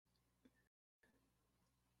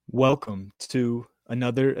Welcome to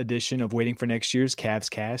another edition of Waiting for Next Year's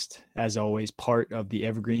CavsCast, as always, part of the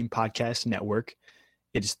Evergreen Podcast Network.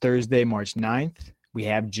 It is Thursday, March 9th. We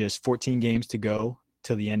have just 14 games to go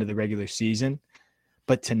till the end of the regular season.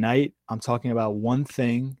 But tonight, I'm talking about one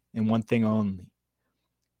thing and one thing only: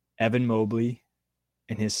 Evan Mobley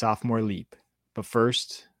and his sophomore leap. But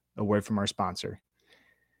first, a word from our sponsor.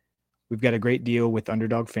 We've got a great deal with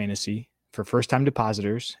Underdog Fantasy. For first-time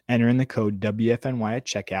depositors, enter in the code WFNY at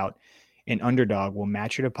checkout, and Underdog will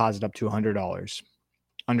match your deposit up to $100.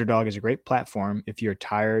 Underdog is a great platform if you're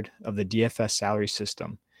tired of the DFS salary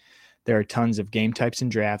system. There are tons of game types and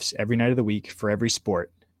drafts every night of the week for every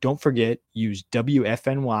sport. Don't forget, use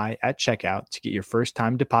WFNY at checkout to get your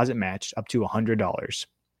first-time deposit matched up to $100.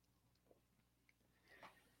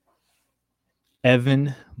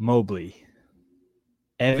 Evan Mobley.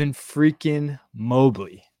 Evan freaking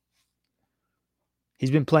Mobley. He's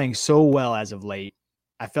been playing so well as of late.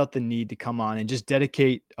 I felt the need to come on and just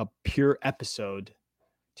dedicate a pure episode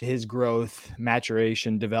to his growth,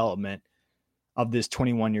 maturation, development of this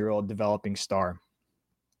 21-year-old developing star.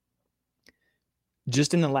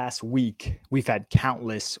 Just in the last week, we've had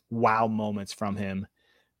countless wow moments from him,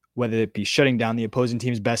 whether it be shutting down the opposing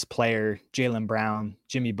team's best player, Jaylen Brown,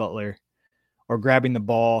 Jimmy Butler, or grabbing the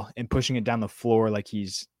ball and pushing it down the floor like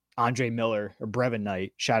he's Andre Miller or Brevin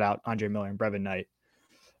Knight. Shout out Andre Miller and Brevin Knight.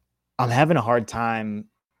 I'm having a hard time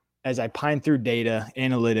as I pine through data,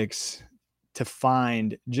 analytics, to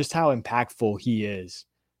find just how impactful he is.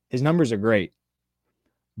 His numbers are great,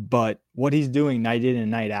 but what he's doing night in and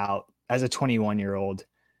night out as a 21-year-old,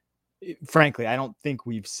 frankly, I don't think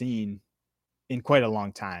we've seen in quite a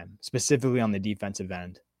long time, specifically on the defensive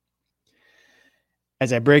end.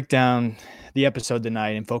 As I break down the episode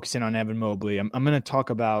tonight and focus in on Evan Mobley, I'm going to talk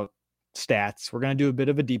about stats. We're going to do a bit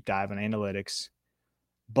of a deep dive on analytics,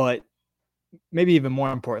 but maybe even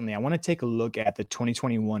more importantly, I want to take a look at the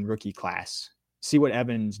 2021 rookie class, see what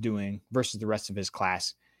Evan's doing versus the rest of his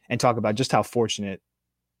class, and talk about just how fortunate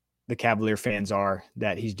the Cavalier fans are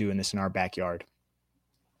that he's doing this in our backyard.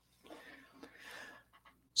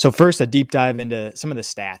 So first, a deep dive into some of the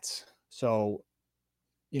stats. So,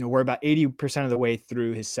 we're about 80% of the way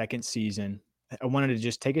through his second season. I wanted to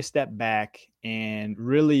just take a step back and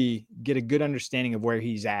really get a good understanding of where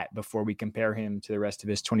he's at before we compare him to the rest of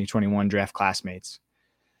his 2021 draft classmates.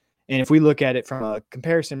 And if we look at it from a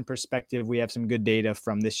comparison perspective, we have some good data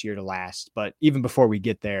from this year to last. But even before we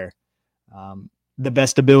get there, the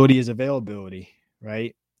best ability is availability,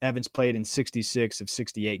 right? Evans played in 66 of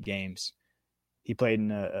 68 games. He played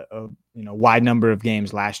in a wide number of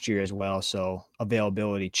games last year as well, so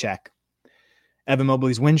availability, check. Evan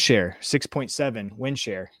Mobley's win share, 6.7 win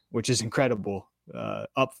share, which is incredible,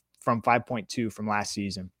 up from 5.2 from last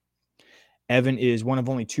season. Evan is one of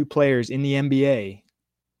only two players in the NBA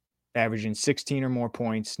averaging 16 or more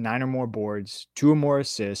points, 9 or more boards, 2 or more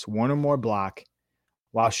assists, 1 or more block,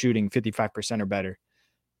 while shooting 55% or better.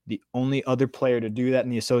 The only other player to do that in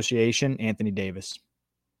the association, Anthony Davis.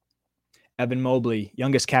 Evan Mobley,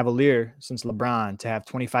 youngest Cavalier since LeBron to have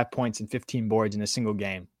 25 points and 15 boards in a single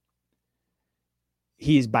game.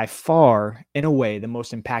 He is by far, in a way, the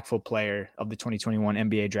most impactful player of the 2021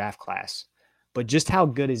 NBA draft class. But just how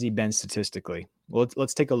good has he been statistically? Well,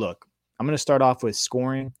 let's take a look. I'm going to start off with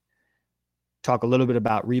scoring, talk a little bit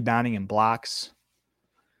about rebounding and blocks.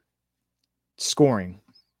 Scoring.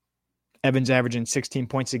 Evans averaging 16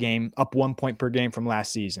 points a game, up 1 point per game from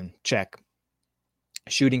last season. Check.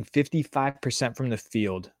 Shooting 55% from the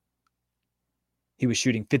field. He was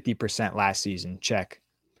shooting 50% last season. Check.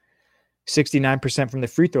 69% from the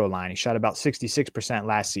free throw line. He shot about 66%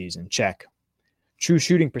 last season. Check. True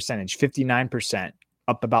shooting percentage, 59%,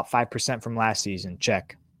 up about 5% from last season.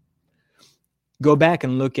 Check. Go back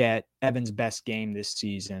and look at Evan's best game this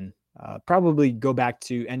season. Probably go back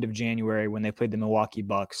to end of January when they played the Milwaukee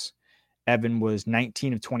Bucks. Evan was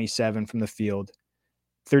 19 of 27 from the field,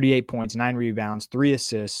 38 points, 9 rebounds, 3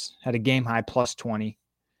 assists, had a game high plus 20.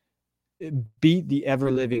 Beat the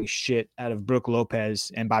ever-living shit out of Brook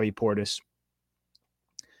Lopez and Bobby Portis.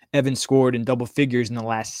 Evan scored in double figures in the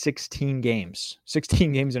last 16 games.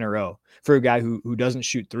 16 games in a row for a guy who doesn't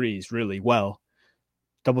shoot threes really well.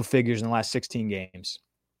 Double figures in the last 16 games.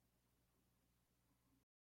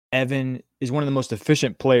 Evan is one of the most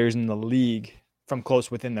efficient players in the league from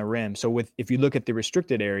close within the rim. So if you look at the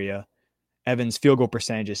restricted area, Evan's field goal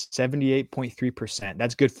percentage is 78.3%.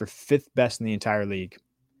 That's good for 5th best in the entire league.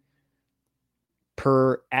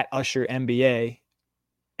 Per @UsherNBA,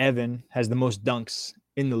 Evan has the most dunks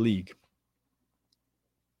in the league.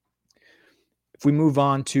 If we move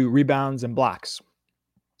on to rebounds and blocks,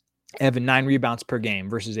 Evan 9 rebounds per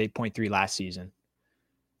game versus 8.3 last season.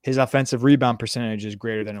 His offensive rebound percentage is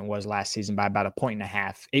greater than it was last season by about 1.5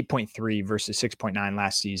 points, 8.3 versus 6.9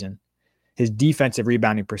 last season. His defensive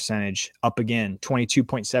rebounding percentage up again,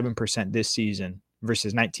 22.7% this season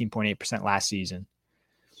versus 19.8% last season.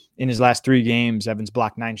 In his last 3 games, Evans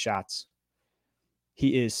blocked 9 shots.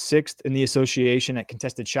 He is 6th in the association at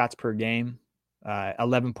contested shots per game,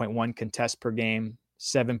 11.1 contests per game.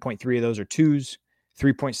 7.3 of those are 2s,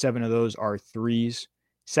 3.7 of those are 3s.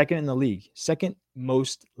 Second in the league, second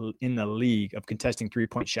most in the league of contesting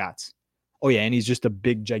 3-point shots. Oh, yeah, and he's just a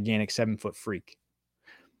big, gigantic 7-foot freak.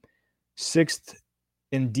 6th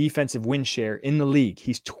in defensive win share in the league.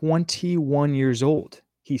 He's 21 years old.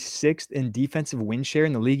 He's 6th in defensive win share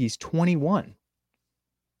in the league. He's 21.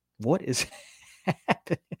 What is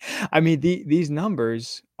happening? I mean, these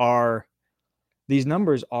numbers are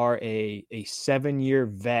a 7-year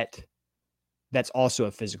vet that's also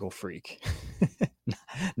a physical freak,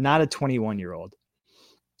 not a 21-year-old.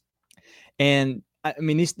 And I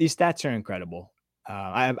mean, these stats are incredible.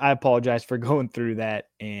 I apologize for going through that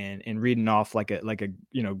and reading off like a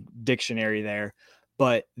dictionary there,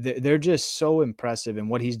 but they're just so impressive in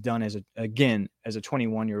what he's done as a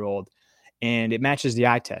 21-year-old, and it matches the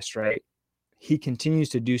eye test, right? He continues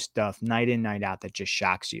to do stuff night in, night out that just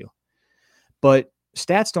shocks you. But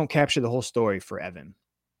stats don't capture the whole story for Evan.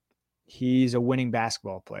 He's a winning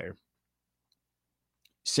basketball player.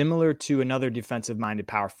 Similar to another defensive-minded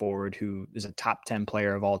power forward who is a top 10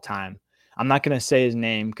 player of all time. I'm not going to say his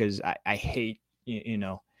name because I hate,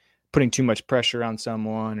 putting too much pressure on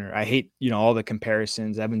someone, or I hate, all the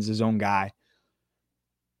comparisons. Evan's his own guy.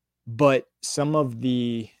 But some of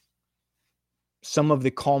the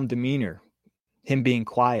calm demeanor, him being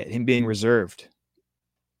quiet, him being reserved,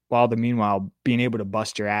 while meanwhile being able to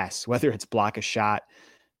bust your ass, whether it's block a shot,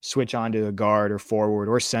 switch onto a guard or forward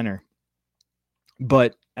or center.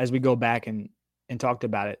 But as we go back and talked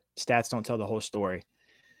about it, stats don't tell the whole story.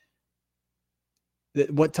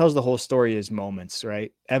 What tells the whole story is moments,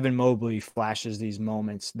 right? Evan Mobley flashes these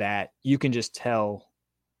moments that you can just tell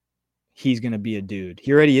he's going to be a dude.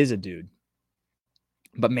 He already is a dude.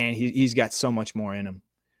 But man, he's got so much more in him.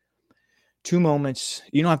 2 moments,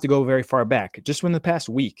 you don't have to go very far back. Just in the past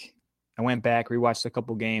week, I went back, rewatched a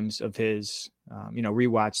couple games of his,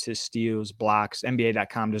 rewatched his steals, blocks.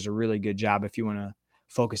 NBA.com does a really good job if you want to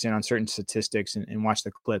focus in on certain statistics and watch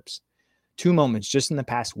the clips. 2 moments just in the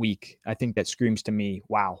past week, I think that screams to me,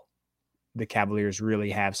 wow, the Cavaliers really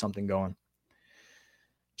have something going.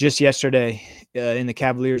 Just yesterday, in the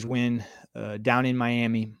Cavaliers win down in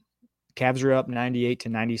Miami, Cavs are up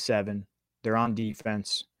 98-97. They're on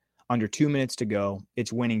defense. Under 2 minutes to go.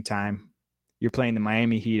 It's winning time. You're playing the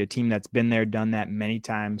Miami Heat, a team that's been there, done that many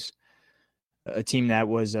times. A team that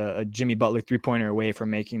was a Jimmy Butler three-pointer away from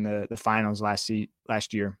making the finals last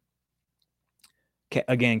year.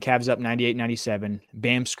 Again, Cavs up 98-97.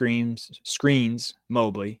 Bam screens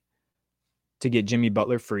Mobley to get Jimmy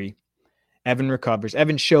Butler free. Evan recovers.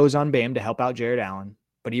 Evan shows on Bam to help out Jared Allen,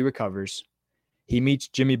 but he recovers. He meets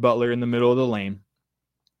Jimmy Butler in the middle of the lane.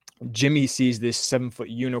 Jimmy sees this 7-foot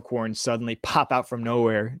unicorn suddenly pop out from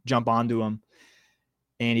nowhere, jump onto him,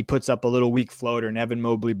 and he puts up a little weak floater, and Evan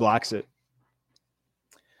Mobley blocks it.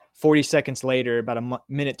 40 seconds later, about a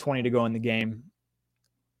minute 20 to go in the game,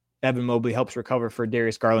 Evan Mobley helps recover for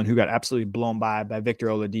Darius Garland, who got absolutely blown by Victor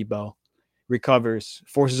Oladipo. Recovers,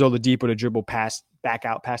 forces Oladipo to dribble back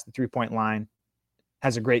out past the 3-point line,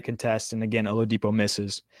 has a great contest, and again, Oladipo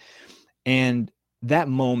misses. And that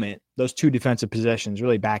moment, those 2 defensive possessions,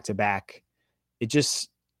 really back to back, it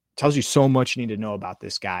just tells you so much you need to know about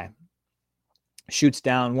this guy. Shoots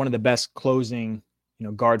down one of the best closing,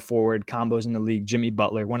 guard forward combos in the league, Jimmy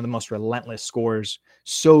Butler, one of the most relentless scorers,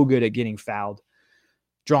 so good at getting fouled,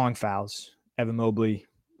 drawing fouls. Evan Mobley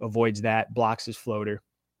avoids that, blocks his floater.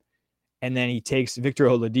 And then he takes Victor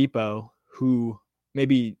Oladipo, who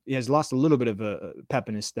maybe has lost a little bit of a pep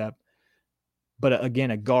in his step, but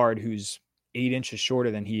again, a guard who's 8 inches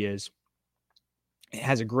shorter than he is,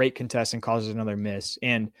 has a great contest and causes another miss.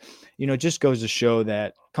 And, it just goes to show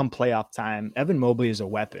that come playoff time, Evan Mobley is a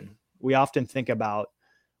weapon. We often think about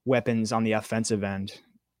weapons on the offensive end.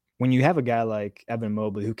 When you have a guy like Evan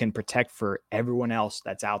Mobley who can protect for everyone else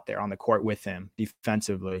that's out there on the court with him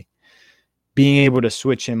defensively, being able to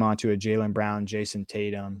switch him onto a Jaylen Brown, Jason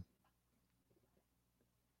Tatum,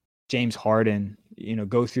 James Harden,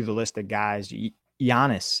 go through the list of guys,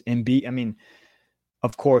 Giannis, Embiid. I mean,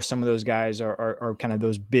 of course, some of those guys are kind of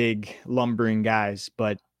those big lumbering guys,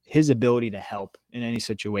 but his ability to help in any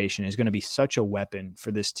situation is going to be such a weapon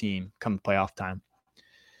for this team come playoff time.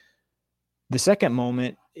 The second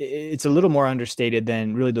moment it's a little more understated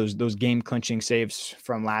than really those game clinching saves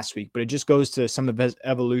from last week, but it just goes to some of his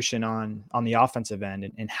evolution on the offensive end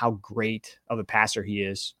and how great of a passer he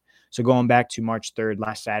is. So going back to March 3rd,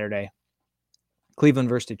 last Saturday, Cleveland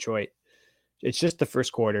versus Detroit, it's just the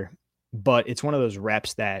first quarter, but it's one of those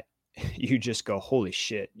reps that you just go, holy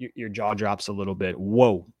shit, your jaw drops a little bit.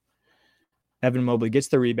 Whoa. Evan Mobley gets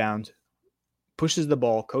the rebound, pushes the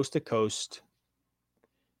ball coast to coast.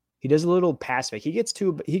 He does a little pass fake. He gets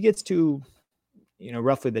to,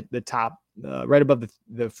 roughly the top, right above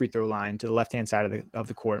the free throw line to the left-hand side of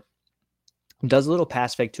the court. Does a little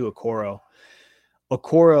pass fake to Okoro.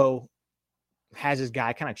 Okoro has his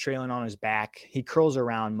guy kind of trailing on his back. He curls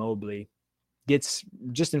around Mobley, gets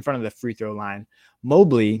just in front of the free throw line.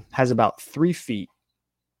 Mobley has about 3 feet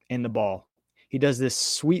in the ball. He does this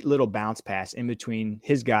sweet little bounce pass in between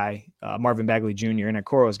his guy, Marvin Bagley Jr., and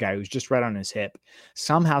Okoro's guy, who's just right on his hip.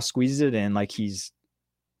 Somehow squeezes it in like he's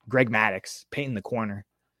Greg Maddux painting the corner.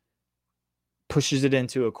 Pushes it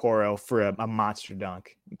into Okoro for a monster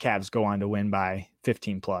dunk. Cavs go on to win by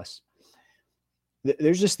 15 plus.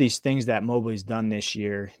 There's just these things that Mobley's done this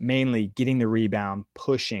year, mainly getting the rebound,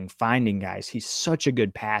 pushing, finding guys. He's such a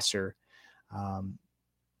good passer.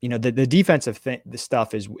 The defensive the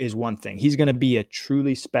stuff is one thing. He's going to be a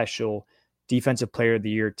truly special defensive player of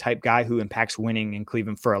the year type guy who impacts winning in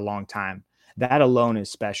Cleveland for a long time. That alone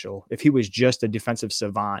is special. If he was just a defensive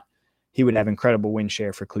savant, he would have incredible win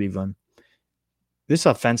share for Cleveland. This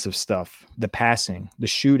offensive stuff, the passing, the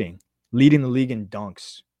shooting, leading the league in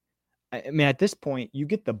dunks. I mean, at this point, you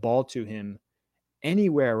get the ball to him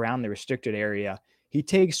anywhere around the restricted area. He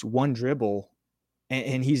takes one dribble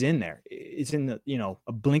and he's in there. It's in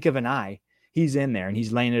a blink of an eye. He's in there and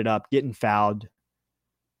he's laying it up, getting fouled,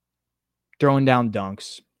 throwing down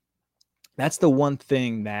dunks. That's the one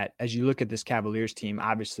thing that, as you look at this Cavaliers team,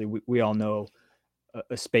 obviously we all know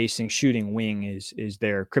a spacing shooting wing is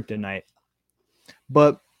their kryptonite.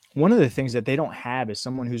 But one of the things that they don't have is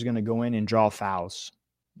someone who's going to go in and draw fouls.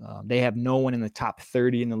 They have no one in the top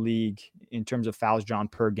 30 in the league in terms of fouls drawn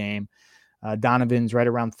per game. Donovan's right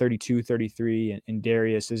around 32, 33, and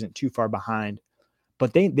Darius isn't too far behind.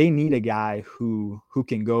 But they need a guy who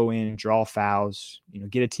can go in and draw fouls,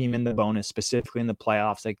 get a team in the bonus, specifically in the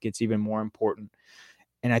playoffs. That gets even more important.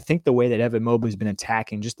 And I think the way that Evan Mobley's been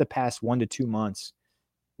attacking just the past 1 to 2 months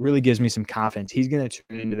really gives me some confidence. He's going to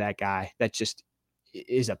turn into that guy that just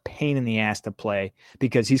is a pain in the ass to play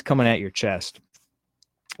because he's coming at your chest.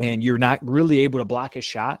 And you're not really able to block his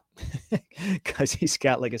shot because he's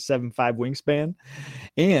got like a 7'5" wingspan.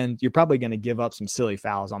 And you're probably going to give up some silly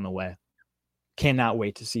fouls on the way. Cannot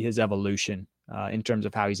wait to see his evolution in terms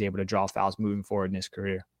of how he's able to draw fouls moving forward in his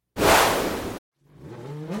career.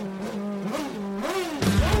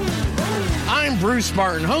 I'm Bruce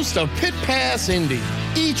Martin, host of Pit Pass Indy.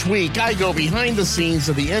 Each week, I go behind the scenes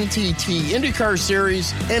of the NTT IndyCar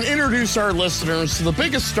Series and introduce our listeners to the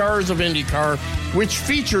biggest stars of IndyCar, which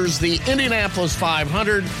features the Indianapolis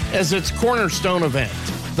 500 as its cornerstone event.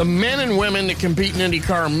 The men and women that compete in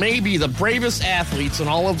IndyCar may be the bravest athletes in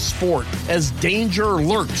all of sport, as danger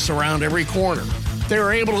lurks around every corner. They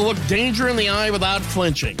are able to look danger in the eye without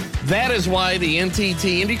flinching. That is why the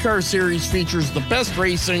NTT IndyCar Series features the best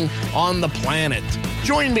racing on the planet.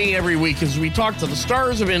 Join me every week as we talk to the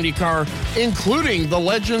stars of IndyCar, including the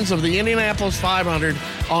legends of the Indianapolis 500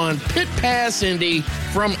 on Pit Pass Indy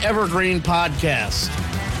from Evergreen Podcast.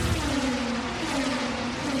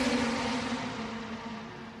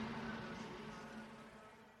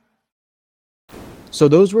 So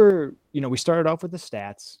those were, we started off with the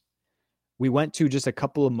stats. We went to just a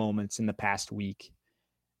couple of moments in the past week.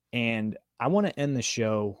 And I want to end the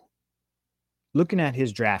show looking at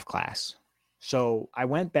his draft class. So I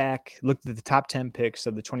went back, looked at the top 10 picks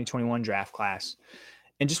of the 2021 draft class,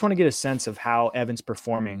 and just want to get a sense of how Evan's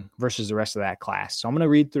performing versus the rest of that class. So I'm going to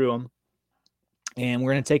read through them, and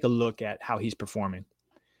we're going to take a look at how he's performing.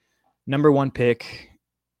 Number 1 pick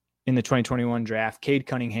in the 2021 draft, Cade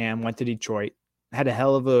Cunningham, went to Detroit. Had a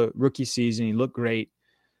hell of a rookie season. He looked great.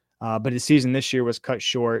 But his season this year was cut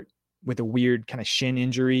short with a weird kind of shin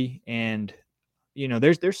injury. And,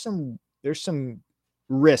 there's some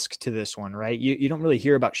risk to this one, right? You don't really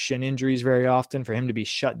hear about shin injuries very often. For him to be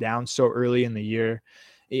shut down so early in the year,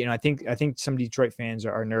 I think some Detroit fans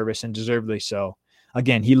are nervous, and deservedly so.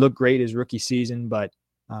 Again, he looked great his rookie season, but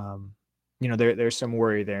there's some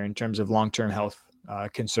worry there in terms of long-term health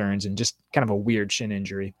concerns and just kind of a weird shin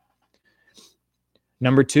injury.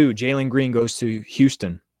 Number 2, Jalen Green goes to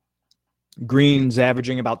Houston. Green's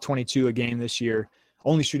averaging about 22 a game this year,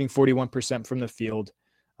 only shooting 41% from the field.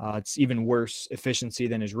 It's even worse efficiency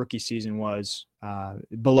than his rookie season was.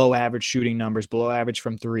 Below average shooting numbers, below average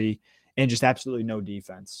from three, and just absolutely no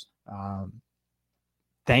defense.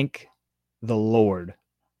 Thank the Lord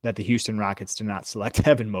that the Houston Rockets did not select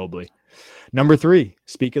Evan Mobley. Number 3,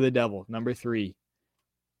 speak of the devil. Number 3,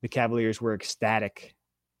 the Cavaliers were ecstatic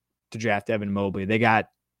to draft Evan Mobley. They got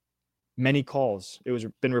many calls. It was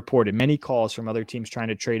been reported, many calls from other teams trying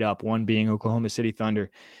to trade up, one being Oklahoma City Thunder.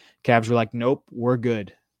 Cavs were like, nope, we're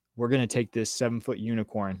good. We're going to take this 7-foot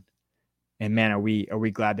unicorn. And man, are we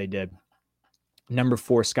glad they did. Number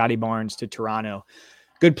 4, Scotty Barnes to Toronto.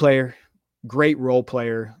 Good player, great role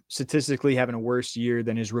player, statistically having a worse year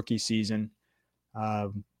than his rookie season.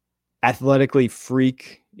 Athletically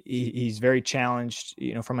freak. He's very challenged,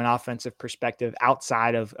 from an offensive perspective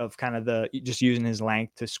outside of kind of the just using his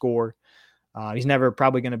length to score. He's never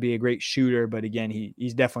probably going to be a great shooter, but again,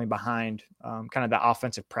 he's definitely behind kind of the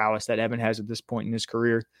offensive prowess that Evan has at this point in his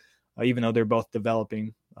career, even though they're both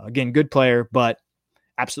developing. Again, good player, but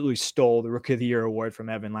absolutely stole the Rookie of the Year award from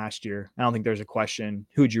Evan last year. I don't think there's a question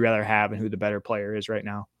who would you rather have and who the better player is right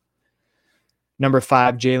now. Number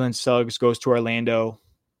 5, Jalen Suggs goes to Orlando.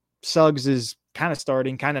 Suggs is kind of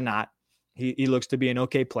starting, kind of not. He looks to be an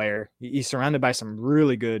okay player. He's surrounded by some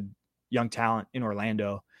really good young talent in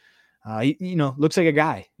Orlando. He looks like a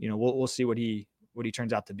guy. We'll see what he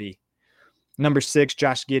turns out to be. Number 6,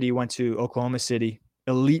 Josh Giddey went to Oklahoma City.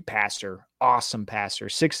 Elite passer, awesome passer,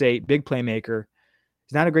 6'8", big playmaker.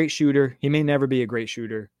 He's not a great shooter. He may never be a great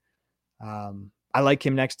shooter. I like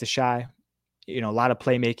him next to Shai. A lot of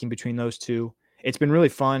playmaking between those two. It's been really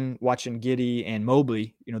fun watching Giddey and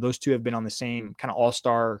Mobley. Those two have been on the same kind of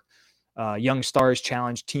all-star Young Stars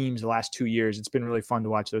Challenge teams the last 2 years. It's been really fun to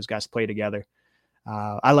watch those guys play together.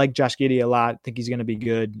 I like Josh Giddey a lot. I think he's going to be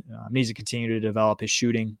good. Needs to continue to develop his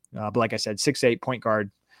shooting. But like I said, 6'8" point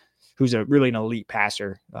guard who's really an elite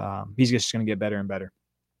passer. He's just going to get better and better.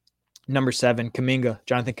 Number 7, Kuminga.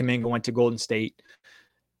 Jonathan Kuminga went to Golden State.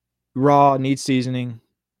 Raw, needs seasoning.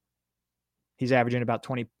 He's averaging about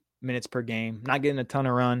 20 minutes per game. Not getting a ton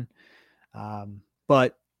of run.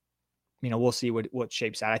 But, we'll see what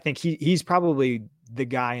shapes out. I think he's probably the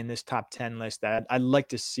guy in this top 10 list that I'd like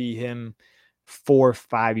to see him 4 or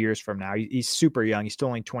 5 years from now. He's super young. He's still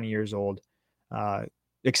only 20 years old.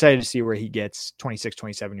 Excited to see where he gets 26,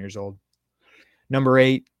 27 years old. Number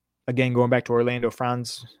 8, again, going back to Orlando,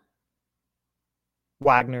 Franz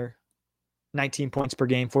Wagner, 19 points per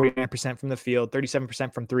game, 49% from the field,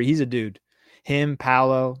 37% from 3. He's a dude. Him,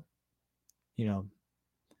 Paolo,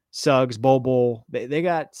 Suggs, Bobo, they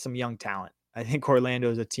got some young talent. I think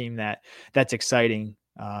Orlando is a team that's exciting.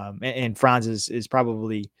 And Franz is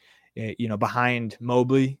probably, behind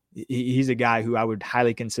Mobley. He's a guy who I would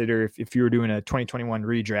highly consider if you were doing a 2021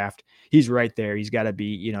 redraft. He's right there. He's got to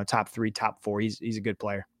be, top 3, top 4. He's a good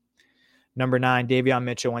player. Number 9, Davion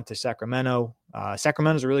Mitchell went to Sacramento.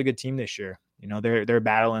 Sacramento's a really good team this year. They're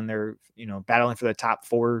battling. They're battling for the top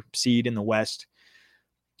 4 seed in the West.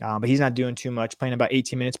 But he's not doing too much, playing about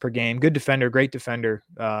 18 minutes per game. Good defender, great defender,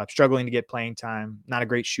 struggling to get playing time. Not a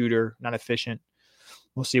great shooter, not efficient.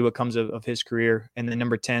 We'll see what comes of his career. And then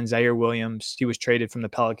number 10, Zaire Williams. He was traded from the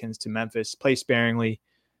Pelicans to Memphis. Plays sparingly.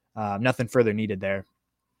 Nothing further needed there.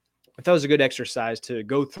 But that was a good exercise to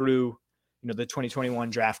go through, the 2021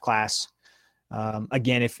 draft class.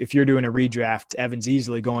 Again, if you're doing a redraft, Evan's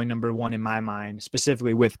easily going number 1 in my mind,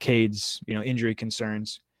 specifically with Cade's, injury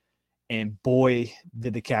concerns. And boy,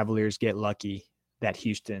 did the Cavaliers get lucky that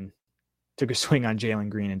Houston took a swing on Jalen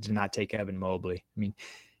Green and did not take Evan Mobley. I mean,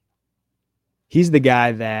 he's the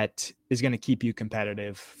guy that is going to keep you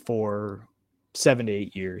competitive for 7 to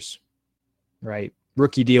 8 years, right?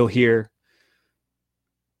 Rookie deal here.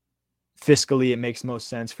 Fiscally, it makes most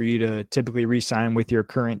sense for you to typically re-sign with your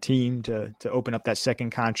current team to open up that second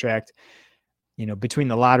contract. Between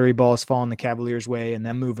the lottery balls falling the Cavaliers' way and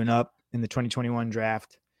them moving up in the 2021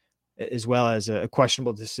 draft, as well as a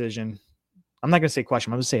questionable decision. I'm not going to say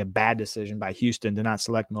questionable. I'm going to say a bad decision by Houston to not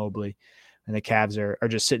select Mobley. And the Cavs are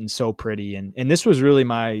just sitting so pretty. And this was really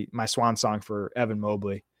my swan song for Evan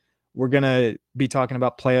Mobley. We're going to be talking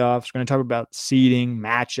about playoffs. We're going to talk about seeding,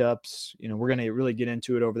 matchups. We're going to really get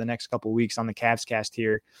into it over the next couple of weeks on the CavsCast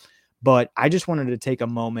here. But I just wanted to take a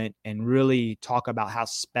moment and really talk about how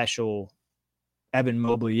special Evan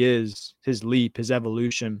Mobley is, his leap, his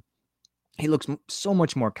evolution. He looks so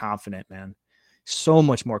much more confident, man. So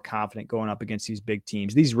much more confident going up against these big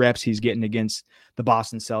teams. These reps he's getting against the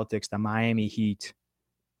Boston Celtics, the Miami Heat,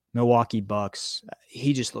 Milwaukee Bucks.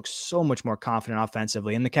 He just looks so much more confident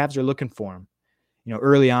offensively, and the Cavs are looking for him.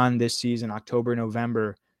 Early on this season, October,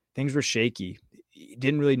 November, things were shaky. He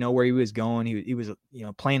didn't really know where he was going. He was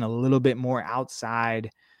playing a little bit more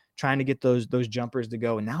outside. trying to get those jumpers to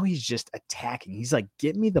go. And now he's just attacking. He's like,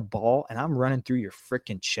 get me the ball and I'm running through your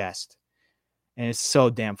freaking chest. And it's so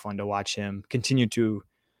damn fun to watch him continue to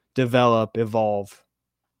develop, evolve.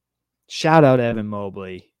 Shout out Evan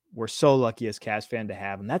Mobley. We're so lucky as Cavs fan to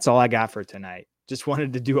have him. That's all I got for tonight. Just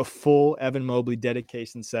wanted to do a full Evan Mobley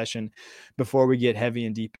dedication session before we get heavy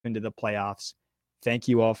and deep into the playoffs. Thank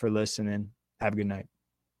you all for listening. Have a good night.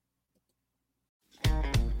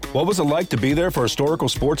 What was it like to be there for historical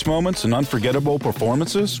sports moments and unforgettable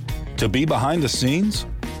performances? To be behind the scenes?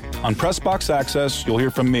 On PressBox Access, you'll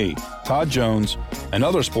hear from me, Todd Jones, and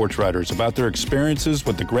other sports writers about their experiences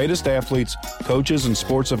with the greatest athletes, coaches, and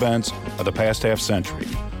sports events of the past half century.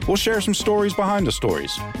 We'll share some stories behind the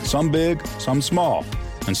stories, some big, some small,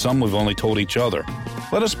 and some we've only told each other.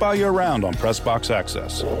 Let us buy you around on PressBox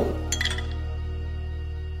Access.